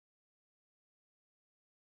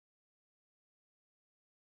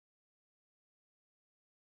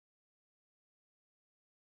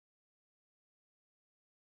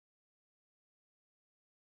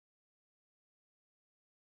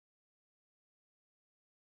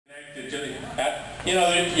You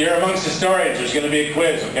know, you're amongst historians. There's going to be a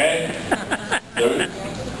quiz, okay?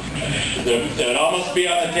 It'll almost be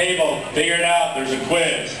on the table. Figure it out. There's a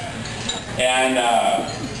quiz. And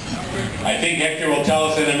I think Hector will tell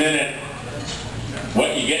us in a minute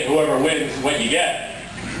what you get, whoever wins, what you get.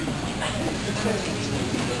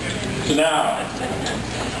 So now,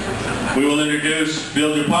 we will introduce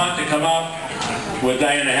Bill DuPont to come up with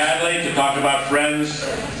Diana Hadley to talk about Friends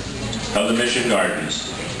of the Mission Gardens.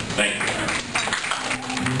 Thank you.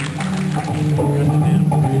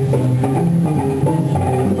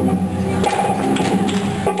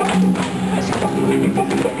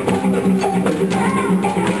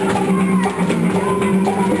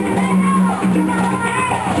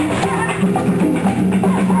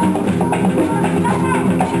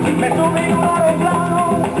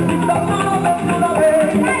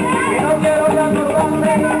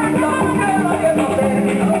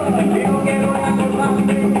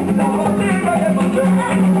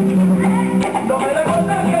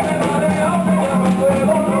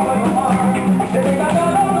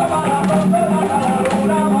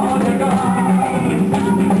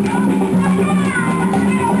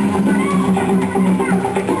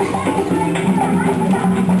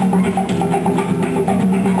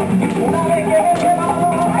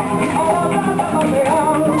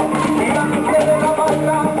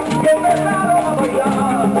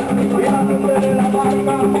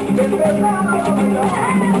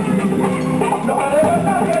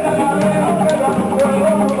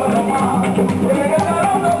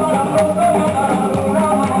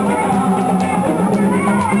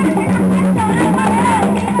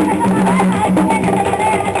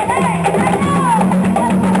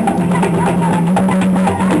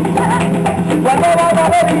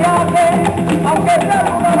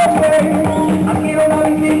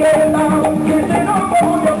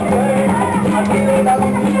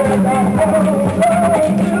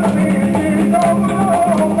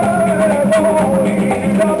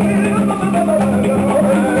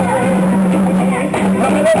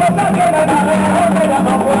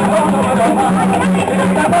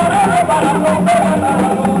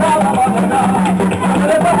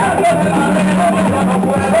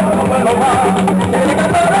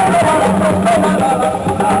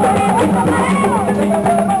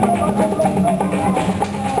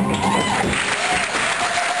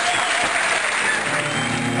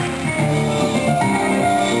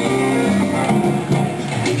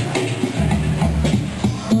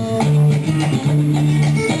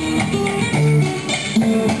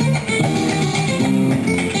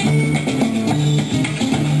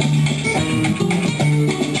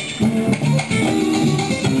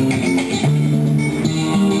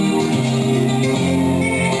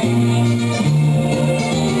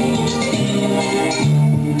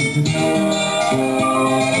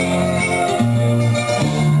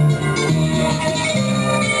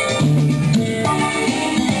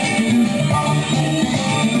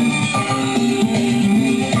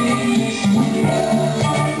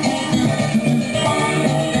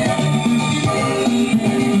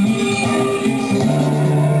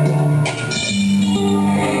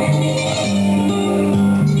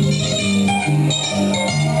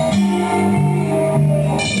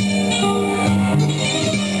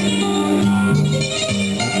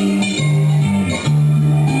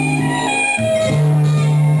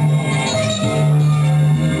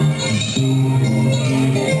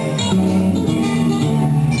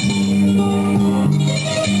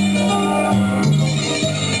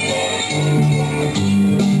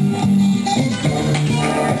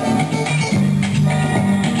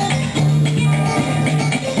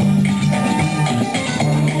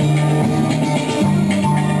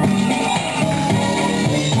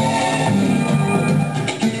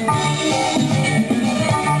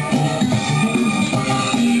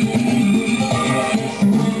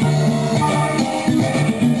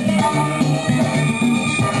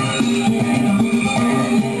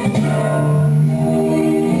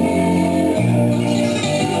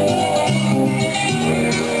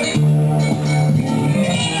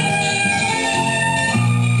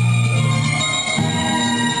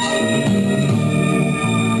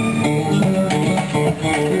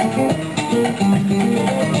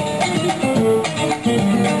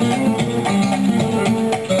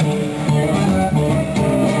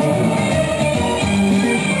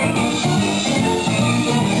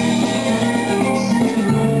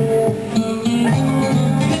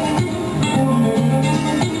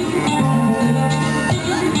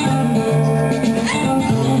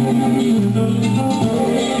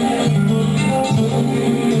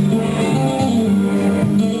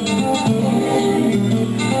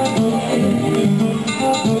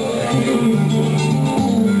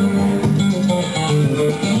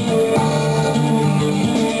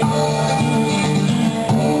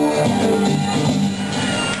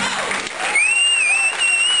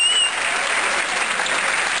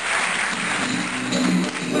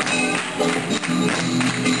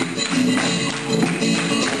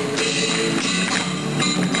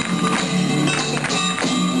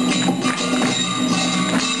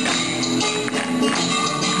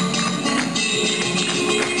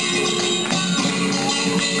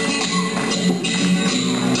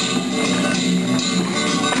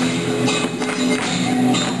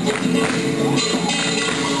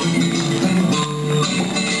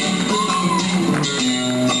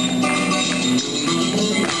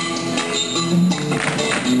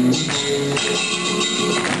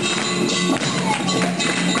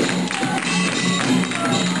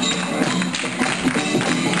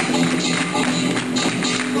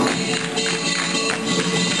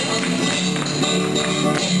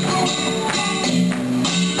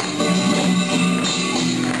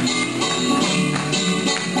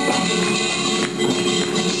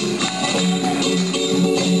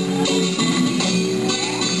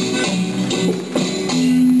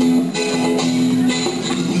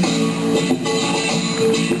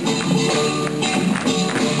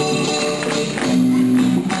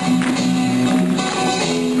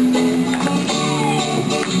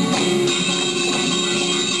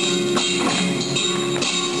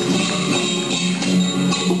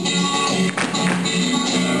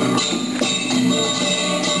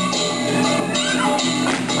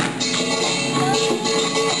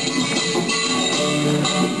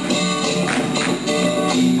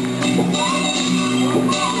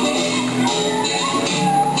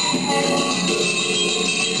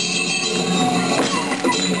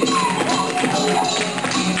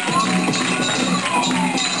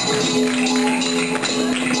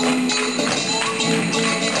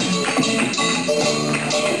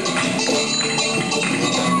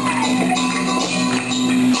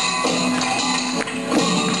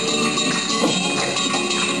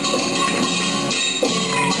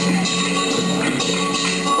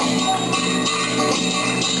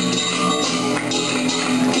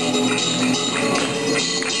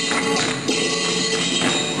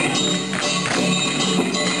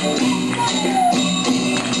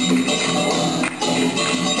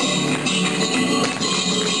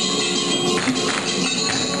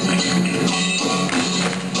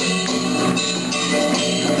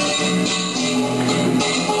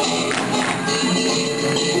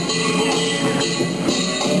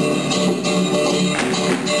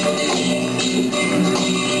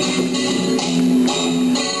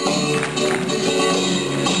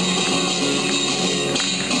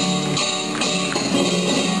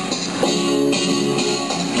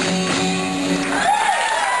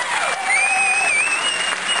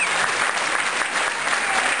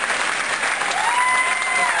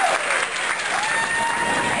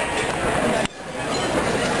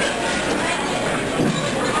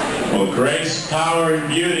 Grace, power, and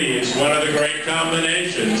beauty is one of the great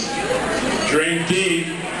combinations. Drink deep.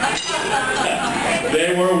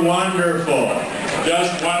 They were wonderful.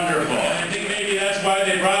 Just wonderful. I think maybe that's why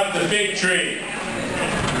they brought the fig tree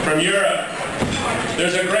from Europe.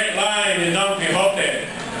 There's a great line in Don Quixote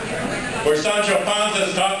where Sancho Panza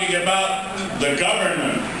is talking about the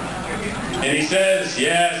government. And he says,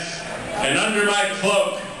 yes, and under my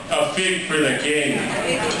cloak, a fig for the king.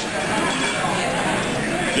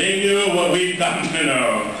 They knew what we've come to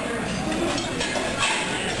know.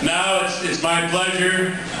 Now it's my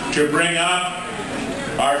pleasure to bring up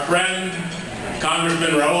our friend,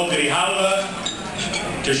 Congressman Raul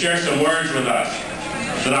Grijalva, to share some words with us.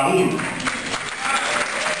 Raul.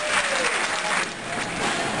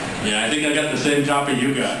 Yeah, I think I got the same copy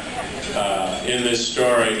you got in this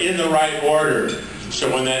story, in the right order. So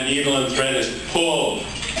when that needle and thread is pulled,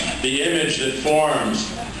 the image that forms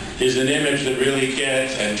is an image that really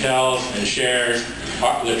gets and tells and shares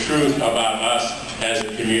the truth about us as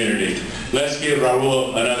a community. Let's give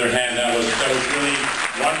Raul another hand. That was really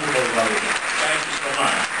wonderful, Raul. Thank you so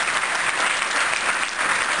much.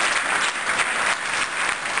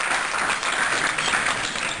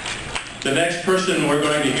 The next person we're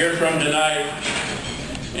going to hear from tonight,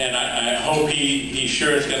 and I hope he's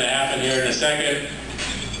sure it's going to happen here in a second,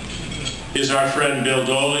 is our friend Bill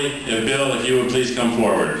Doley. Bill, if you would please come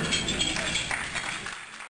forward.